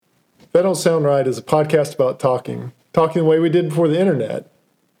That Don't Sound Right is a podcast about talking the way we did before the internet,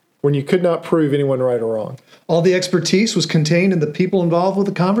 when you could not prove anyone right or wrong. All the expertise was contained in the people involved with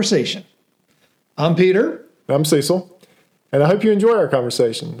the conversation. I'm Peter. I'm Cecil, and I hope you enjoy our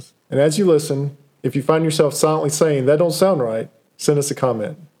conversations. And as you listen, if you find yourself silently saying, that don't sound right, send us a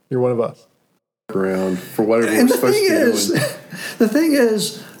comment. You're one of us. Around for whatever we're supposed to be doing. The thing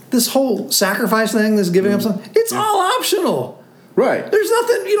is, this whole sacrifice thing, this giving up something, it's all optional. Right. There's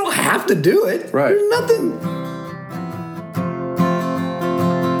nothing, you don't have to do it. Right. There's nothing.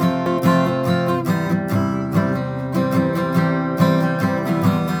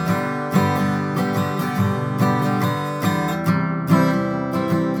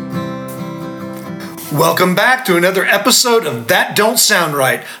 Welcome back to another episode of That Don't Sound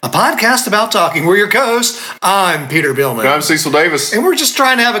Right, a podcast about talking. We're your co-hosts. I'm Peter Billman. And I'm Cecil Davis. And we're just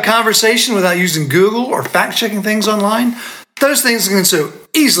trying to have a conversation without using Google or fact-checking things online. Those things can so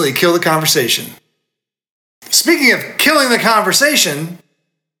easily kill the conversation. Speaking of killing the conversation,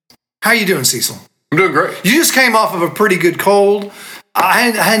 how are you doing, Cecil? I'm doing great. You just came off of a pretty good cold.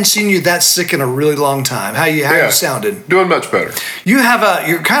 I hadn't seen you that sick in a really long time. How you sounded? Doing much better. You have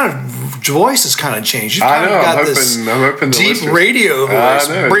your kind of voice has kind of changed. You've kind I know. of got I'm hoping deep listeners. radio voice.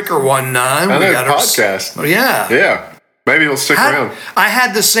 Breaker 19. I know. We got Podcast. Oh yeah. Yeah. Maybe it'll stick around. I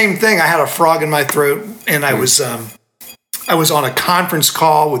had the same thing. I had a frog in my throat, and I was on a conference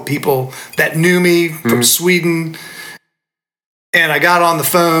call with people that knew me from Sweden. And I got on the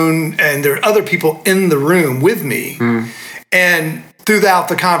phone, and there are other people in the room with me. And throughout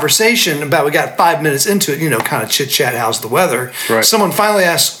the conversation, we got 5 minutes into it, kind of chit-chat, how's the weather? Right. Someone finally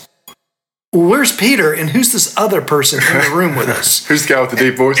asked, where's Peter, and who's this other person in the room with us? Who's the guy with the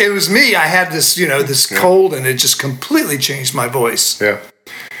deep voice? It was me. I had this, this cold, and it just completely changed my voice. Yeah.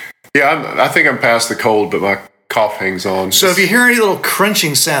 Yeah, I think I'm past the cold, but my cough hangs on. So if you hear any little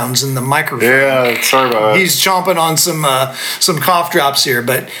crunching sounds in the microphone, sorry about that. He's chomping on some cough drops here,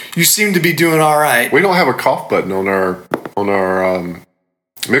 but you seem to be doing all right. We don't have a cough button on our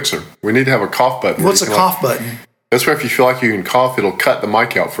mixer. We need to have a cough button. What's a cough button? That's where if you feel like you can cough, it'll cut the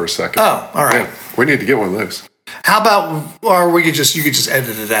mic out for a second. Oh, all right. Yeah, we need to get one of those. How about, or you could just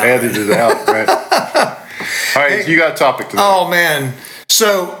edit it out. Edit it out, right? All right, you got a topic today. Oh man,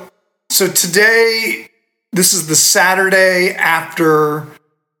 so today, this is the Saturday after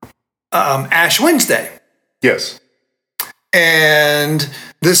Ash Wednesday. Yes. And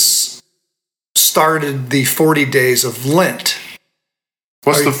this started the 40 days of Lent.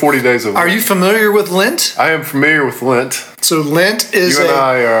 What's the 40 days of Lent? Are you familiar with Lent? I am familiar with Lent. So Lent is You and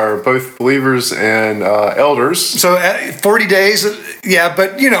I are both believers and elders. So 40 days, yeah,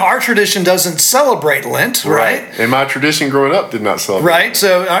 but our tradition doesn't celebrate Lent, right? And my tradition growing up did not celebrate. Right.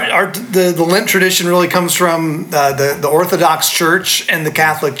 So the Lent tradition really comes from the Orthodox Church and the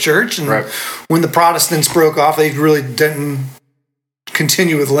Catholic Church. And when the Protestants broke off, they really didn't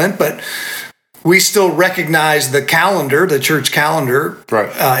continue with Lent, but we still recognize the calendar, the church calendar,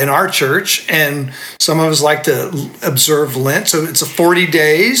 in our church, and some of us like to observe Lent. So it's 40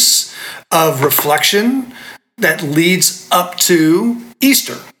 days of reflection that leads up to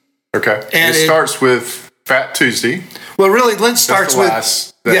Easter. Okay. And it starts with Fat Tuesday. Well, really, Lent starts with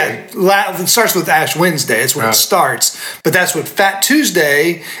last day. it starts with Ash Wednesday. That's when it starts. But that's what Fat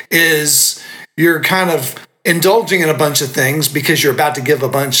Tuesday is. You're kind of indulging in a bunch of things because you're about to give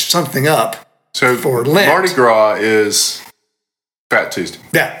something up. So for Lent. Mardi Gras is Fat Tuesday.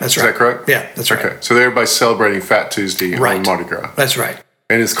 Yeah, that's right. Is that correct? Yeah, that's right. Okay, so everybody's celebrating Fat Tuesday on Mardi Gras. That's right.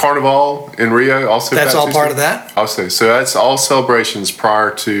 And is Carnival in Rio also That's Fat all Tuesday? part of that? Also, so that's all celebrations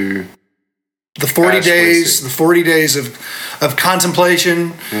prior to the 40 Ash days. Wednesday. The 40 days of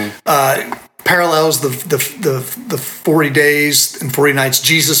contemplation parallels the 40 days and 40 nights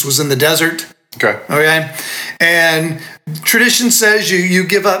Jesus was in the desert. Okay. And tradition says you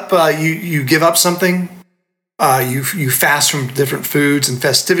give up you give up something. You fast from different foods and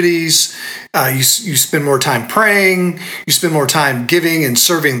festivities. You spend more time praying. You spend more time giving and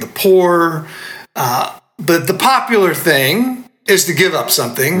serving the poor. But the popular thing is to give up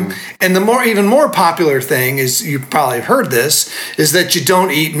something. And the even more popular thing is, you probably have heard this, is that you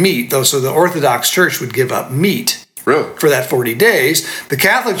don't eat meat. Though, so the Orthodox Church would give up meat. Really? For that 40 days. The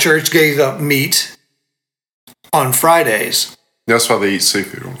Catholic Church gave up meat on Fridays. That's why they eat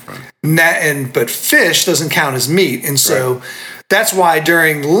seafood on Friday. But fish doesn't count as meat. And so that's why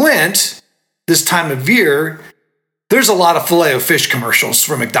during Lent, this time of year, there's a lot of Filet-O-Fish commercials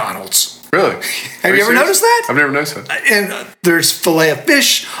for McDonald's. Really? Have you ever noticed that? I've never noticed that. And there's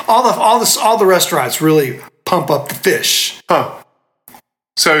Filet-O-Fish. All the restaurants really pump up the fish. Huh.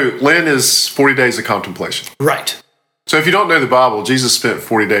 So Lent is 40 days of contemplation. Right. So if you don't know the Bible, Jesus spent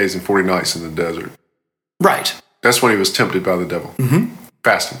 40 days and 40 nights in the desert. Right. That's when he was tempted by the devil. Mm-hmm.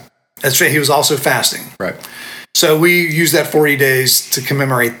 Fasting. That's right. He was also fasting. Right. So we use that 40 days to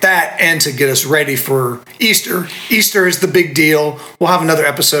commemorate that and to get us ready for Easter. Easter is the big deal. We'll have another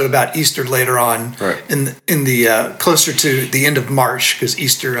episode about Easter later on, right, in the closer to the end of March, because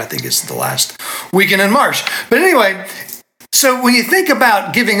Easter, I think, is the last weekend in March. But anyway, so when you think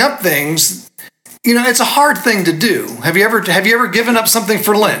about giving up things, it's a hard thing to do. Have you ever given up something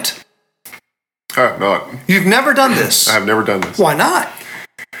for Lent? I have not. You've never done this? I have never done this. Why not?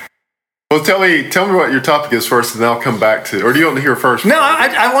 Well, tell me what your topic is first, and then I'll come back to. Or do you want to hear first? No,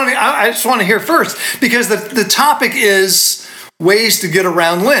 I just want to hear first, because the topic is ways to get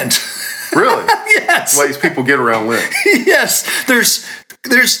around Lent. Really? Yes. Ways people get around Lent. Yes. There's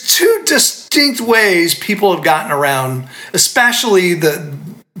two distinct ways people have gotten around, especially the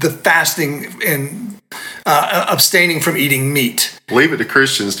fasting and abstaining from eating meat. Leave it to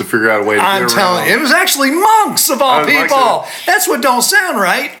Christians to figure out a way to get around. I'm telling you, it was actually monks of all people. That's what don't sound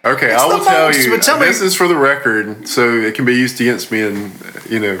right. Okay, I will tell you. This is for the record, so it can be used against me in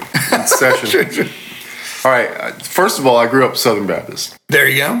session. Sure. All right. First of all, I grew up Southern Baptist. There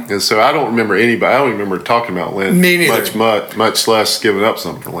you go. And so I don't remember anybody. I don't remember talking about Lent. Me neither. Much less giving up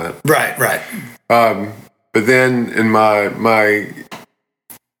something for Lent. Right. But then in my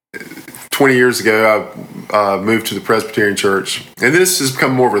 20 years ago, I moved to the Presbyterian Church, and this has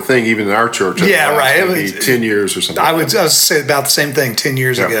become more of a thing even in our church. Yeah, right. Maybe 10 years or something. I would say about the same thing 10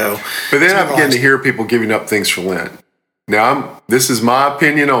 years ago. But then I began to hear people giving up things for Lent. Now, this is my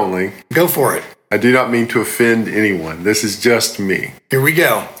opinion only. Go for it. I do not mean to offend anyone. This is just me. Here we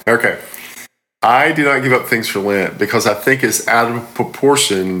go. Okay. I do not give up things for Lent because I think it's out of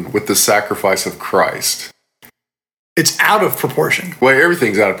proportion with the sacrifice of Christ. It's out of proportion. Well,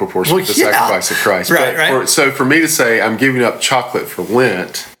 everything's out of proportion with the sacrifice of Christ. Right. So for me to say I'm giving up chocolate for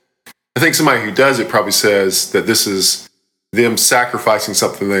Lent, I think somebody who does it probably says that this is them sacrificing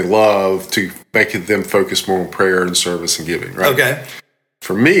something they love to make them focus more on prayer and service and giving, right? Okay.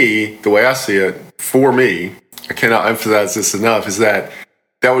 For me, the way I see it, I cannot emphasize this enough, is that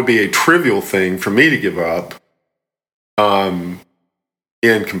would be a trivial thing for me to give up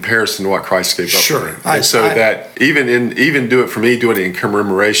in comparison to what Christ gave up for me. And so that even do it for me, doing it in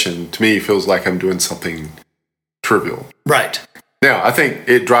commemoration, to me feels like I'm doing something trivial. Right. Now, I think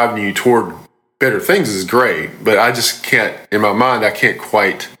it driving you toward better things is great, but I just can't, in my mind, I can't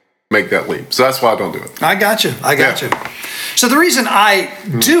quite make that leap. So that's why I don't do it. I got you. So the reason I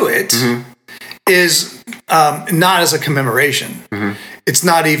do it is not as a commemoration. Mm-hmm. It's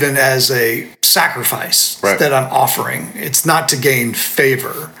not even as a sacrifice that I'm offering. It's not to gain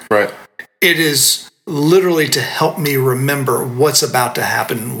favor. Right. It is literally to help me remember what's about to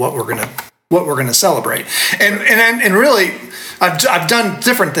happen, what we're gonna celebrate. And really, I've done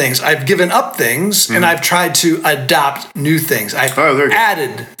different things. I've given up things, and I've tried to adopt new things. I've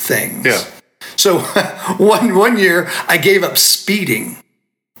added things. Yeah. So one year I gave up speeding.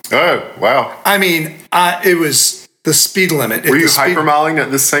 Oh, wow. I mean, it was the speed limit. Were you hypermiling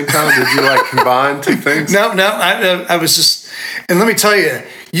at the same time? Did you combine two things? No. I was just, and let me tell you,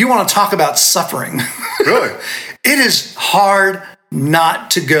 you want to talk about suffering. Really? It is hard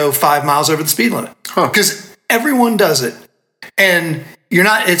not to go 5 miles over the speed limit because everyone does it. And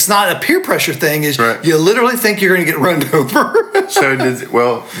it's not a peer pressure thing. You literally think you're going to get run over. So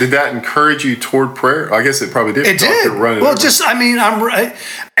did that encourage you toward prayer? I guess it probably did. It did.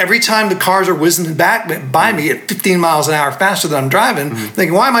 Every time the cars are whizzing back by me at 15 miles an hour faster than I'm driving,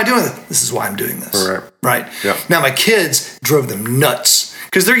 thinking, why am I doing this? This is why I'm doing this. Right. Yeah. Now my kids drove them nuts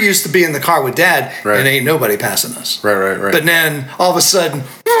because they're used to being in the car with dad and ain't nobody passing us. Right. But then all of a sudden,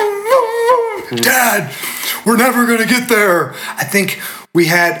 Dad, we're never going to get there. I think we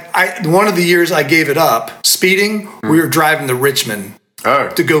had, one of the years I gave it up, speeding, we were driving to Richmond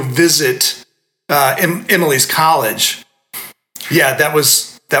to go visit Emily's college. Yeah, that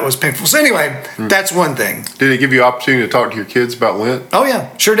was painful. So anyway, that's one thing. Did it give you opportunity to talk to your kids about Lent? Oh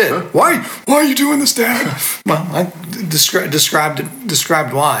yeah, sure did. Huh? Why are you doing this, Dad? Well, I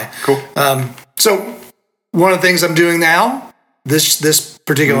described why. Cool. So one of the things I'm doing now, this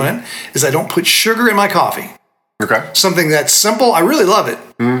particular one, is I don't put sugar in my coffee. Okay. Something that's simple. I really love it.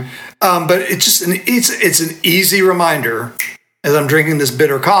 But it's just it's an easy reminder as I'm drinking this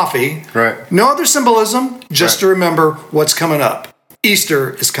bitter coffee. Right. No other symbolism, just to remember what's coming up.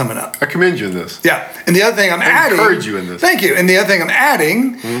 Easter is coming up. I commend you in this. Yeah. And the other thing I encourage you in this. Thank you. And the other thing I'm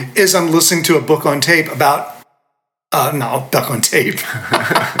adding is I'm listening to a book on tape about book on tape.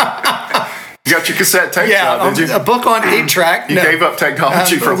 You got your cassette tapes out, did you? A book on 8-track. You gave up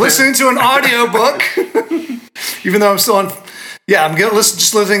technology for listening to an audio book Even though I'm still on, I'm going to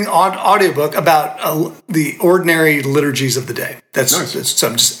listening on audiobook about the ordinary liturgies of the day. That's so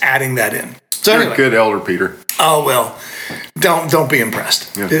I'm just adding that in. So You're a good elder, Peter. Oh well, don't be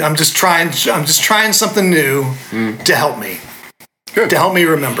impressed. Yeah. I'm just trying something new to help me. Good. To help me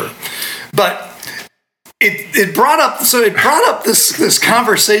remember. But it brought up this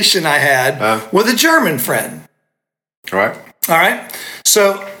conversation I had with a German friend. All right.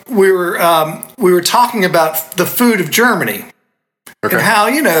 So we were talking about the food of Germany. Okay. And how,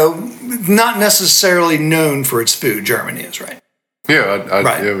 not necessarily known for its food, Germany is, right? Yeah, right. I've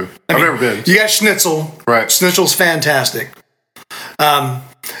never been. You got schnitzel. Right. Schnitzel's fantastic.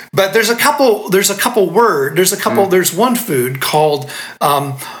 But there's one food called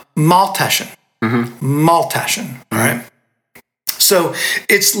Maltaschen. Mm-hmm. Maltaschen. All right. So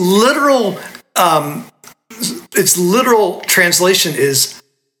its literal translation is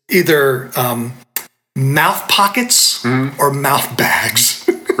either mouth pockets or mouth bags.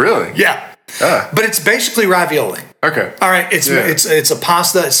 Really? Yeah. But it's basically ravioli. Okay. All right. It's a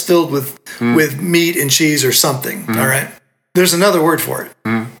pasta. It's filled with meat and cheese or something. All right. There's another word for it.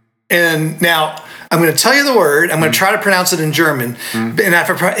 And now I'm going to tell you the word. I'm going to try to pronounce it in German. And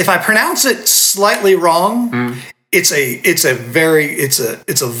if I pronounce it slightly wrong, it's a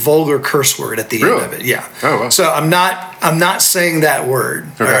vulgar curse word at the end of it. Yeah. Oh, wow. So I'm not saying that word.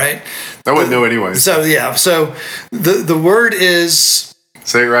 Okay. All right. I wouldn't know anyway. So So the word is.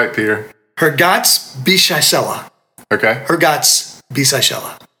 Say it right, Peter. Hergatsbishaisella. Okay.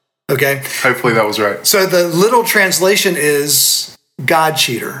 Hergatsbishaisella. Okay. Hopefully that was right. So the literal translation is God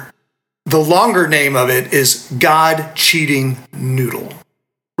cheater. The longer name of it is God cheating noodle.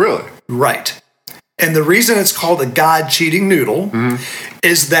 Really? Right. And the reason it's called a God cheating noodle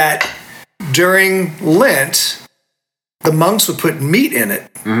is that during Lent, the monks would put meat in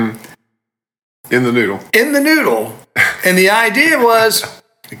it. Mm-hmm. In the noodle. And the idea was,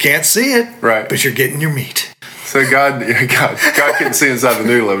 you can't see it, right? But you're getting your meat. So God couldn't see inside the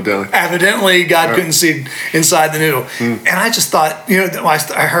noodle, evidently. Evidently, God couldn't see inside the noodle. And I just thought,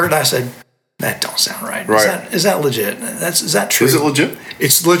 I said, that don't sound right. Is that legit? Is that true? Is it legit?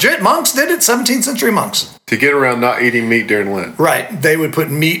 It's legit. Monks did it. 17th century monks. To get around not eating meat during Lent. Right. They would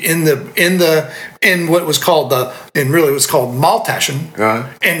put meat in what was called Maltaschen. Uh-huh.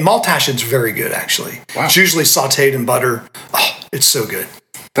 And Maltaschen's very good, actually. Wow. It's usually sauteed in butter. Oh, it's so good.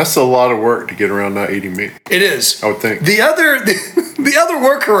 That's a lot of work to get around not eating meat. It is. I would think. The other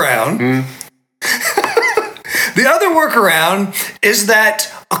workaround. The other workaround is that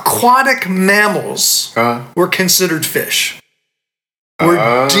aquatic mammals were considered fish.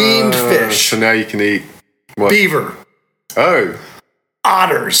 Were deemed fish. So now you can eat what? Beaver. Oh.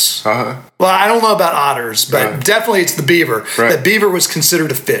 Otters. Uh-huh. Well, I don't know about otters, but definitely it's the beaver. Right. That beaver was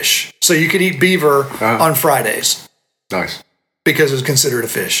considered a fish. So you could eat beaver on Fridays. Nice. Because it was considered a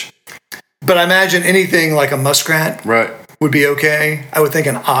fish. But I imagine anything like a muskrat would be okay. I would think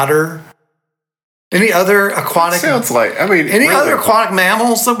an otter. Any other aquatic? Other aquatic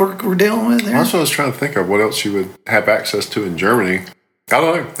mammals that we're dealing with there? That's what I was trying to think of. What else you would have access to in Germany? I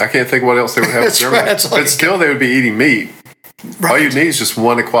don't know. I can't think of what else they would have in Germany. Right, but still, they would be eating meat. Right. All you need is just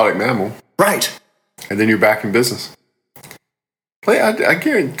one aquatic mammal. Right. And then you're back in business. I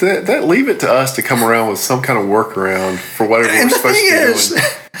guarantee that leave it to us to come around with some kind of workaround for whatever we're supposed to be doing.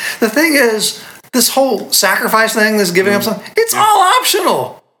 The thing is, this whole sacrifice thing, this giving up something, it's all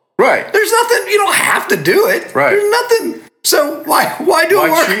optional. Right. There's nothing, you don't have to do it. Right. There's nothing. So why do it?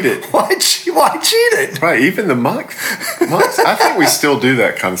 Why cheat it? Why cheat it? Right. Even the monks. I think we still do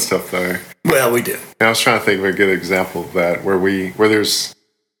that kind of stuff though. Well, we do. And I was trying to think of a good example of that where there's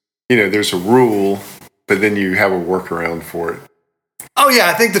a rule, but then you have a workaround for it. Oh yeah,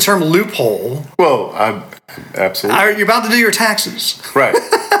 I think the term loophole. Well, absolutely. You're about to do your taxes. Right.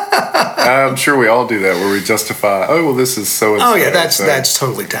 I'm sure we all do that where we justify, this is so and so. Oh yeah, that's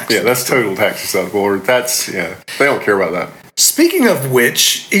totally taxable. Yeah, that's total tax acceptable. Or they don't care about that. Speaking of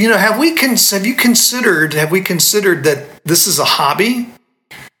which, have we considered that this is a hobby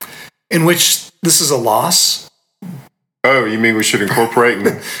in which this is a loss? Oh, you mean we should incorporate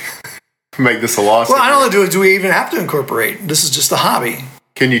and make this a loss? Well, I don't know. Do we even have to incorporate? This is just a hobby.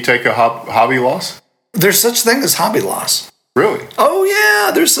 Can you take a hobby loss? There's such thing as hobby loss. Really? Oh,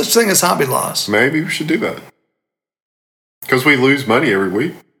 yeah. There's such thing as hobby loss. Maybe we should do that. Because we lose money every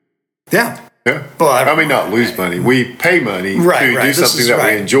week. Yeah. Yeah. Well, not lose money. We pay money to do something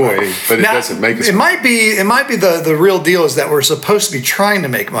that we enjoy, but it doesn't make us money. It might be the real deal is that we're supposed to be trying to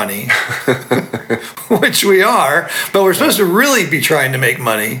make money, which we are, but we're supposed to really be trying to make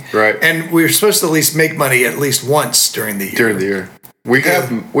money. Right. And we're supposed to at least make money at least once during the year. We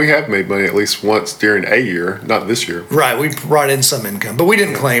have made money at least once during a year, not this year. Right. We brought in some income, but we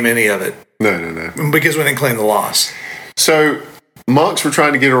didn't claim any of it. No. Because we didn't claim the loss. So monks were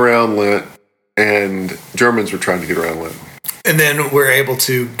trying to get around Lent, and Germans were trying to get around Lent. And then we're able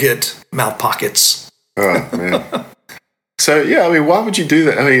to get mouth pockets. Oh, man. So, yeah, I mean, why would you do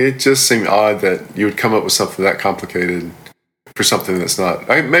that? I mean, it just seemed odd that you would come up with something that complicated for something that's not.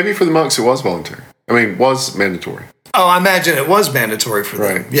 Maybe for the monks it was voluntary. I mean, was mandatory. Oh, I imagine it was mandatory for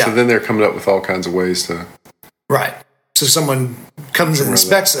them. Right. Yeah. So then they're coming up with all kinds of ways to. Right. So someone comes and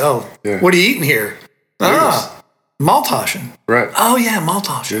inspects. What are you eating here? Maltoshen. Right. Oh, yeah,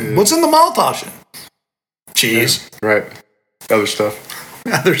 Maltoshen. Yeah. What's in the Maltoshen? Cheese. Yeah. Right. Other stuff.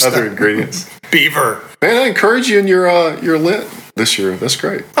 Other ingredients. Beaver. Man, I encourage you in your Lent this year. That's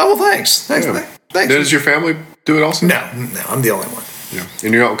great. Oh, well, thanks. Thanks. Does your family do it also? No, I'm the only one. Yeah.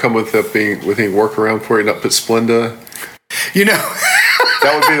 And you don't come with any workaround for it, not put Splenda? You know.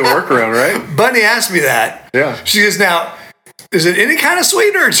 That would be the workaround, right? Bunny asked me that. Yeah. She goes, now, is it any kind of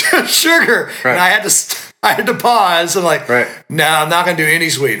sweetener or just sugar? Right. And I had to pause. I'm like, right. No, I'm not going to do any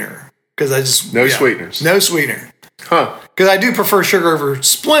sweetener. Because I just. No sweeteners. No sweetener. Huh. Because I do prefer sugar over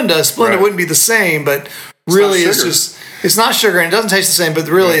Splenda. Splenda wouldn't be the same, but really it's not sugar and it doesn't taste the same, but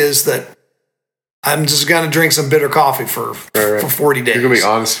really is that I'm just going to drink some bitter coffee for 40 days. You're going to be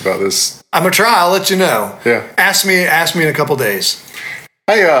honest about this. I'm going to try. I'll let you know. Yeah. Ask me in a couple days.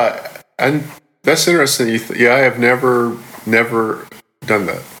 Hey, and that's interesting. I have never done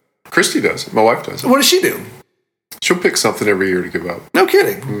that. Christy does it. My wife does it. What does she do? She'll pick something every year to give up. No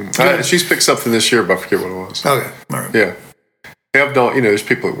kidding. She's picked something this year, but I forget what it was. Okay. All right. Yeah. I've done, there's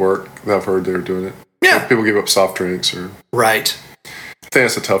people at work that I've heard they're doing it. Yeah. Like people give up soft drinks or. Right. I think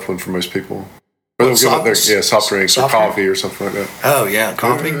that's a tough one for most people. Or they'll give up soft drinks or coffee or something like that. Oh, yeah.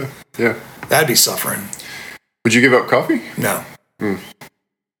 Coffee? Yeah. That'd be suffering. Would you give up coffee? No.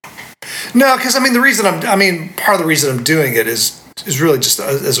 No, because part of the reason I'm doing it is really just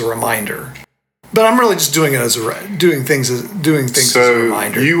as a reminder. But I'm really just doing it doing things as a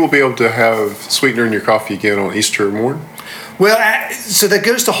reminder. So you will be able to have sweetener in your coffee again on Easter morning? Well, so that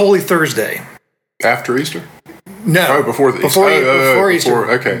goes to Holy Thursday. After Easter? No. Oh, before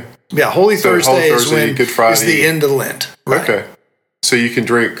Easter. Okay. Yeah, Holy Thursday is when Good Friday. is the end of Lent. Right? Okay. So you can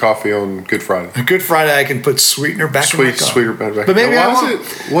drink coffee on Good Friday. On Good Friday, I can put sweetener back in my coffee. Sweetener back. But maybe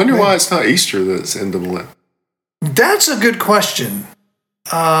why it's not Easter that's end of Lent? That's a good question.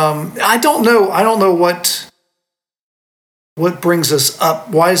 I don't know what brings us up.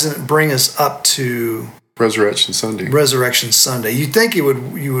 Why doesn't it bring us up to Resurrection Sunday? Resurrection Sunday. You'd think you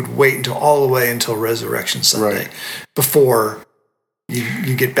would wait until all the way until Resurrection Sunday before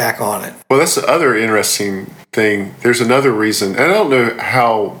you get back on it. Well, that's the other interesting thing. There's another reason, and I don't know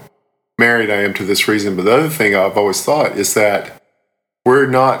how married I am to this reason, but the other thing I've always thought is that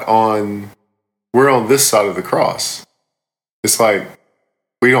we're on this side of the cross. It's like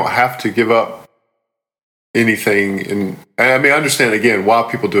we don't have to give up anything. And I understand again why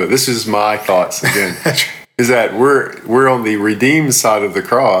people do it. This is my thoughts again. Is that we're on the redeemed side of the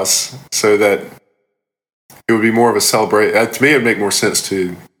cross, so that it would be more of a celebration. To me, it would make more sense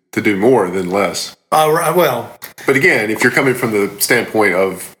to do more than less. Well, but again, if you're coming from the standpoint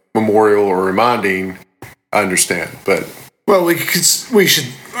of memorial or reminding, I understand. But we should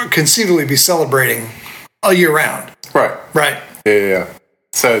conceivably be celebrating all year round. Right. Right. Yeah.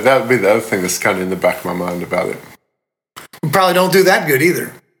 So that would be the other thing that's kind of in the back of my mind about it. We probably don't do that good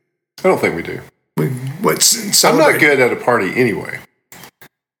either. I don't think we do. I'm not good at a party anyway.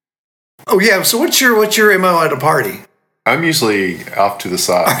 Oh yeah. So what's your MO at a party? I'm usually off to the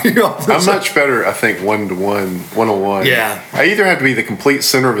side. I'm much better, I think, one-on-one. Yeah. I either have to be the complete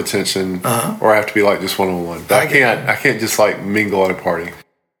center of attention, or I have to be like just one-on-one. But I can't just like mingle at a party.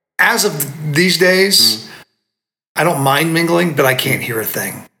 As of these days, I don't mind mingling, but I can't hear a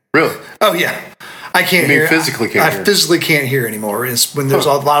thing. Really? Oh yeah. I can't hear. Physically can't hear. I physically can't hear anymore. It's when there's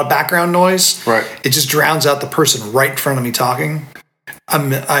a lot of background noise. Right. It just drowns out the person right in front of me talking.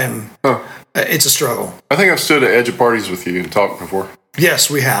 It's a struggle. I think I've stood at edge of parties with you and talked before. Yes,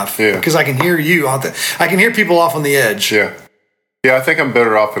 we have. Yeah. Because I can hear you. I can hear people off on the edge. Yeah. Yeah, I think I'm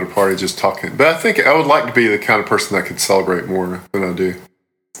better off at a party just talking. But I think I would like to be the kind of person that could celebrate more than I do.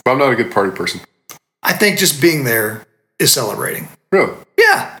 But I'm not a good party person. I think just being there is celebrating. Really?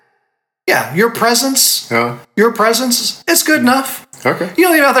 Yeah. Yeah. Your presence. Yeah. Your presence. It's good enough. Okay. You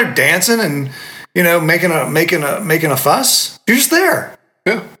don't even out there dancing and making a fuss. You're just there.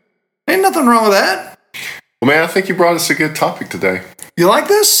 Yeah. Ain't nothing wrong with that. Well, man, I think you brought us a good topic today. You like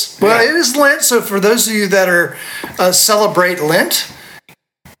this? Yeah. Well, it is Lent, so for those of you that are celebrate Lent,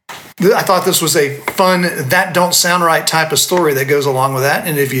 I thought this was a fun, that don't sound right type of story that goes along with that.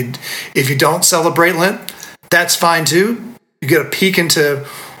 And if you don't celebrate Lent, that's fine too. You get a peek into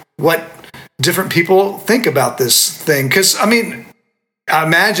what different people think about this thing. Because, I mean, I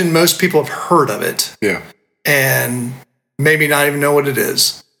imagine most people have heard of it. Yeah. And maybe not even know what it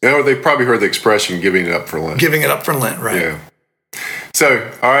is. Yeah, or they probably heard the expression giving it up for Lent. Giving it up for Lent, right. Yeah.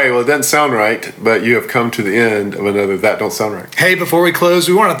 So, all right, well, it doesn't sound right, but you have come to the end of another That Don't Sound Right. Hey, before we close,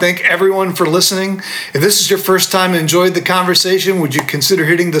 we want to thank everyone for listening. If this is your first time and enjoyed the conversation, would you consider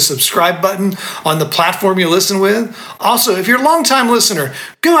hitting the subscribe button on the platform you listen with? Also, if you're a longtime listener,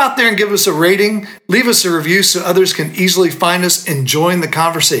 go out there and give us a rating, leave us a review so others can easily find us and join the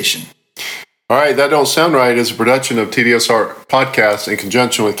conversation. All right, That Don't Sound Right is a production of TDSR Podcast in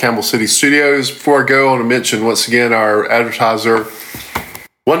conjunction with Campbell City Studios. Before I go, I want to mention once again our advertiser,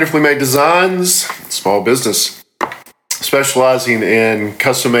 Wonderfully Made Designs, small business, specializing in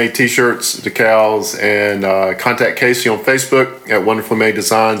custom-made T-shirts, decals, and contact Casey on Facebook at Wonderfully Made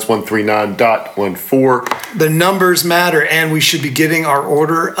Designs 139.14. The numbers matter, and we should be getting our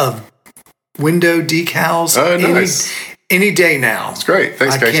order of window decals any day now. That's great.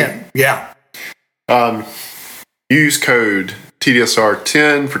 Thanks, Casey. Yeah. Use code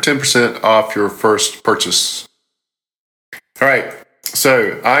TDSR10 for 10% off your first purchase. All right.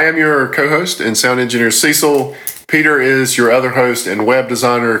 So I am your co-host and sound engineer, Cecil. Peter is your other host and web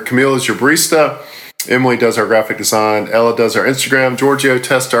designer. Camille is your barista. Emily does our graphic design. Ella does our Instagram. Giorgio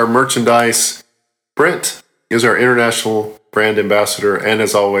tests our merchandise. Brent is our international brand ambassador. And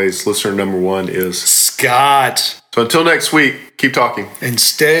as always, listener number one is Scott. So until next week, keep talking. And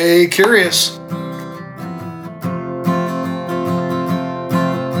stay curious.